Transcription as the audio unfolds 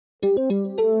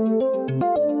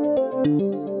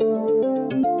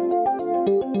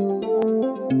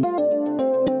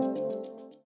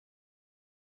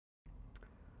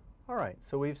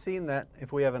So we've seen that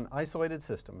if we have an isolated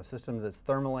system, a system that's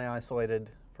thermally isolated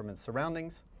from its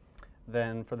surroundings,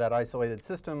 then for that isolated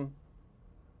system,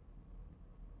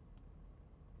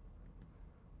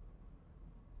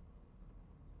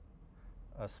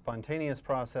 a spontaneous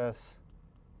process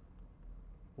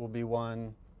will be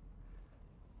one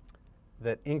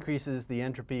that increases the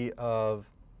entropy of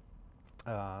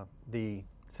the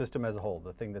system as a whole,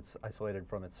 the thing that's isolated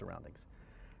from its surroundings.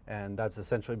 And that's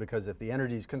essentially because if the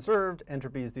energy is conserved,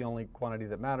 entropy is the only quantity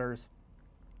that matters,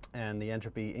 and the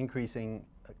entropy increasing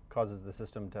causes the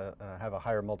system to have a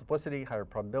higher multiplicity, higher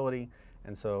probability,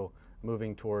 and so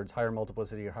moving towards higher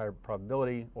multiplicity or higher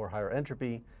probability or higher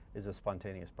entropy is a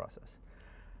spontaneous process.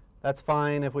 That's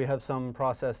fine if we have some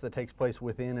process that takes place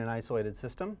within an isolated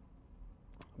system,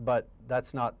 but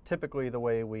that's not typically the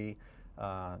way we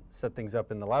set things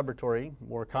up in the laboratory.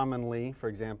 More commonly, for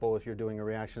example, if you're doing a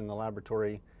reaction in the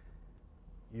laboratory,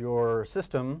 your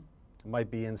system might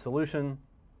be in solution,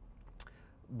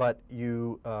 but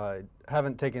you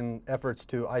haven't taken efforts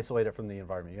to isolate it from the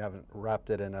environment. You haven't wrapped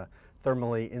it in a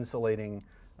thermally insulating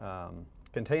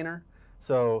container.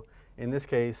 So in this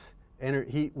case,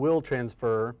 heat will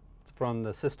transfer from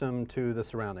the system to the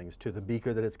surroundings, to the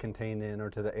beaker that it's contained in, or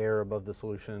to the air above the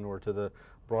solution, or to the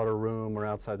broader room or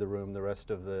outside the room, the rest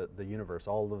of the universe,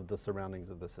 all of the surroundings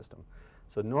of the system.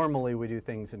 So normally we do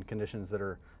things in conditions that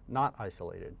are not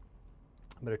isolated.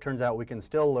 But it turns out we can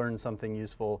still learn something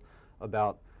useful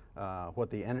about what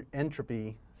the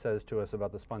entropy says to us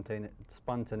about the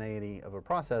spontaneity of a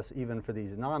process, even for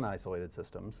these non-isolated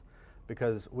systems,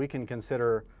 because we can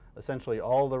consider essentially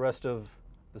all the rest of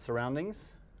the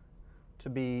surroundings to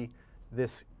be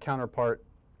this counterpart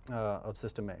of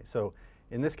system A. So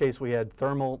in this case, we had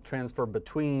thermal transfer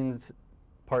between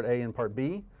part A and part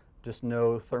B, just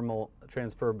no thermal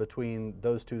transfer between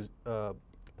those two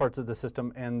parts of the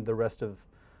system and the rest of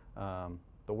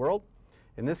the world.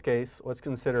 In this case, let's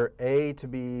consider A to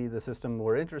be the system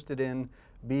we're interested in,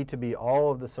 B to be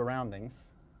all of the surroundings,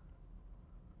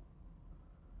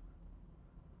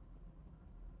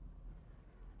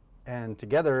 and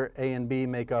together A and B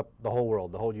make up the whole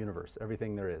world, the whole universe,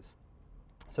 everything there is.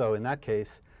 So in that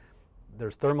case,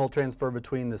 there's thermal transfer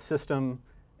between the system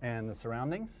and the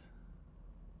surroundings,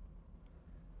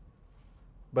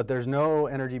 but there's no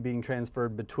energy being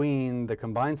transferred between the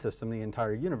combined system, the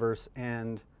entire universe,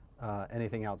 and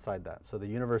anything outside that. So the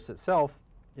universe itself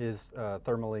is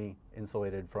thermally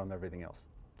insulated from everything else.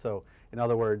 So in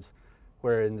other words,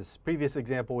 where in this previous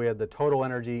example we had the total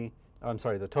energy,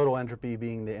 the total entropy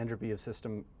being the entropy of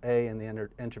system A and the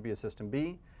entropy of system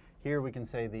B, here we can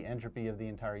say the entropy of the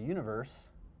entire universe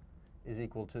is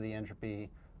equal to the entropy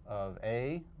of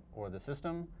A, or the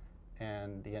system,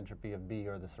 and the entropy of B,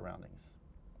 or the surroundings.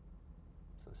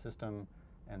 So system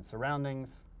and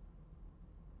surroundings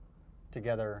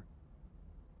together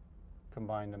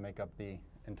combine to make up the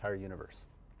entire universe.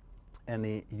 And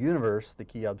the universe, the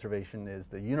key observation is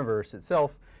the universe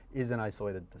itself is an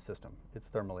isolated system. It's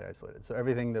thermally isolated. So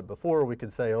everything that before we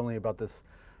could say only about this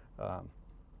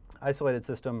isolated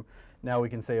system, now we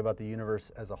can say about the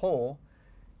universe as a whole.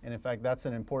 And in fact, that's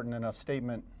an important enough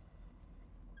statement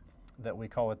that we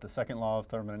call it the second law of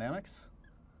thermodynamics.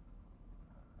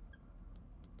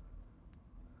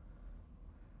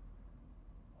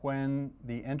 When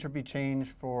the entropy change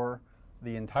for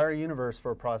the entire universe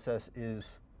for a process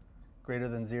is greater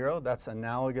than 0, that's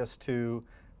analogous to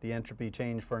the entropy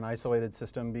change for an isolated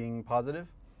system being positive.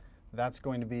 That's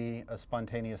going to be a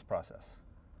spontaneous process.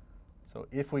 So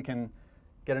if we can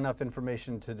get enough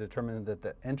information to determine that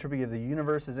the entropy of the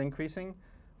universe is increasing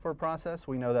for a process,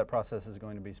 we know that process is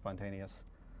going to be spontaneous.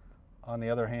 On the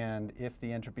other hand, if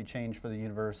the entropy change for the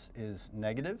universe is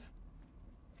negative,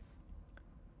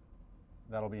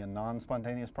 that'll be a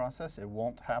non-spontaneous process. It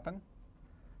won't happen.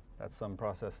 That's some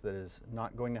process that is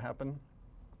not going to happen.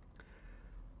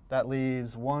 That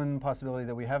leaves one possibility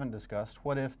that we haven't discussed.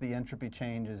 What if the entropy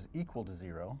change is equal to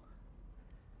 0?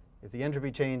 If the entropy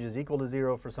change is equal to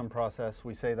 0 for some process,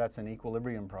 we say that's an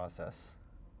equilibrium process.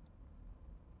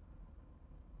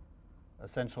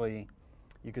 Essentially,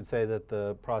 you could say that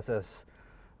the process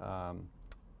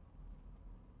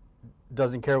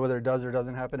doesn't care whether it does or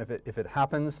doesn't happen. If it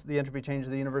happens, the entropy change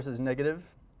of the universe is negative.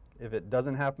 If it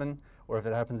doesn't happen, or if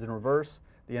it happens in reverse,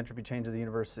 the entropy change of the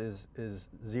universe is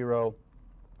 0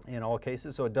 in all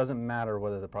cases. So it doesn't matter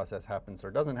whether the process happens or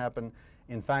doesn't happen.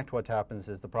 In fact, what happens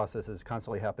is the process is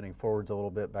constantly happening forwards a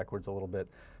little bit, backwards a little bit,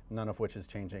 none of which is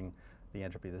changing the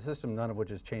entropy of the system, none of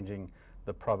which is changing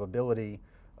the probability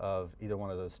of either one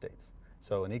of those states.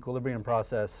 So an equilibrium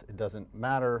process, it doesn't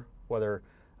matter whether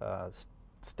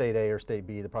state A or state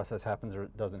B, the process happens or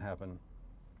doesn't happen.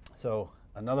 So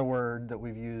Another word that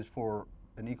we've used for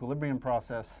an equilibrium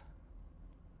process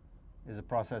is a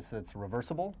process that's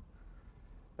reversible.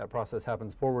 That process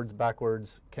happens forwards,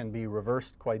 backwards, can be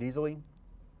reversed quite easily.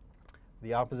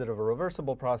 The opposite of a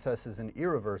reversible process is an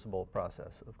irreversible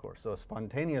process, of course. So a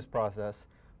spontaneous process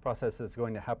that's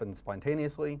going to happen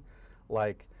spontaneously,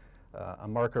 like a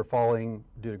marker falling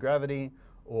due to gravity,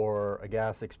 or a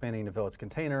gas expanding to fill its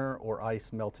container, or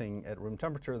ice melting at room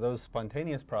temperature, those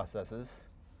spontaneous processes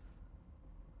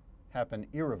happen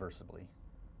irreversibly.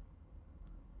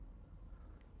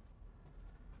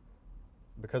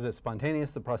 Because it's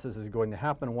spontaneous, the process is going to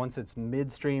happen. Once it's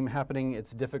midstream happening,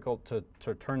 it's difficult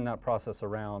to turn that process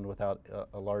around without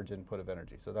a large input of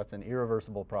energy. So that's an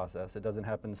irreversible process. It doesn't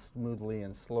happen smoothly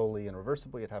and slowly and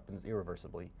reversibly. It happens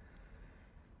irreversibly.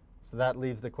 So that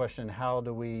leaves the question, how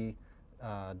do we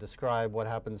describe what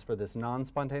happens for this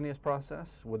non-spontaneous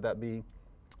process? Would that be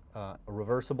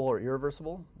reversible or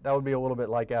irreversible? That would be a little bit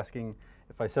like asking,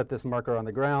 if I set this marker on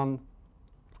the ground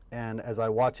and as I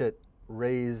watch it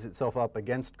raise itself up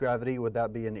against gravity, would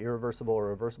that be an irreversible or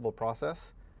reversible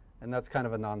process? And that's kind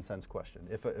of a nonsense question.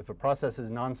 If a process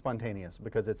is non-spontaneous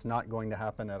because it's not going to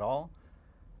happen at all,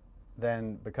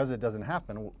 then because it doesn't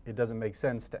happen, it doesn't make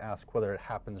sense to ask whether it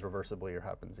happens reversibly or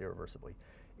happens irreversibly.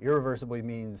 Irreversibly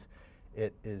means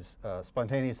it is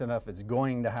spontaneous enough, it's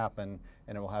going to happen,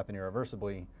 and it will happen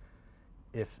irreversibly.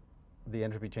 If the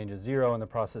entropy change is 0 and the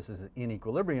process is in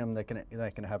equilibrium, that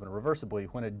can happen reversibly.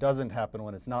 When it doesn't happen,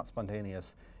 when it's not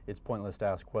spontaneous, it's pointless to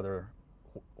ask whether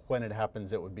when it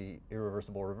happens it would be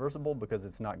irreversible or reversible, because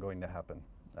it's not going to happen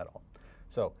at all.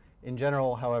 So in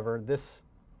general, however, this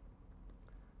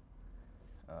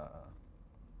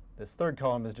third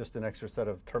column is just an extra set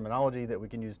of terminology that we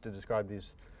can use to describe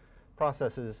these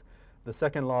processes. The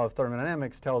second law of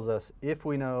thermodynamics tells us if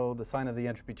we know the sign of the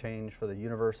entropy change for the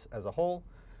universe as a whole,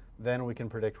 then we can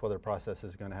predict whether a process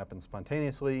is going to happen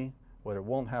spontaneously, whether it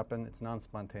won't happen, it's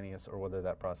non-spontaneous, or whether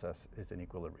that process is in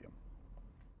equilibrium.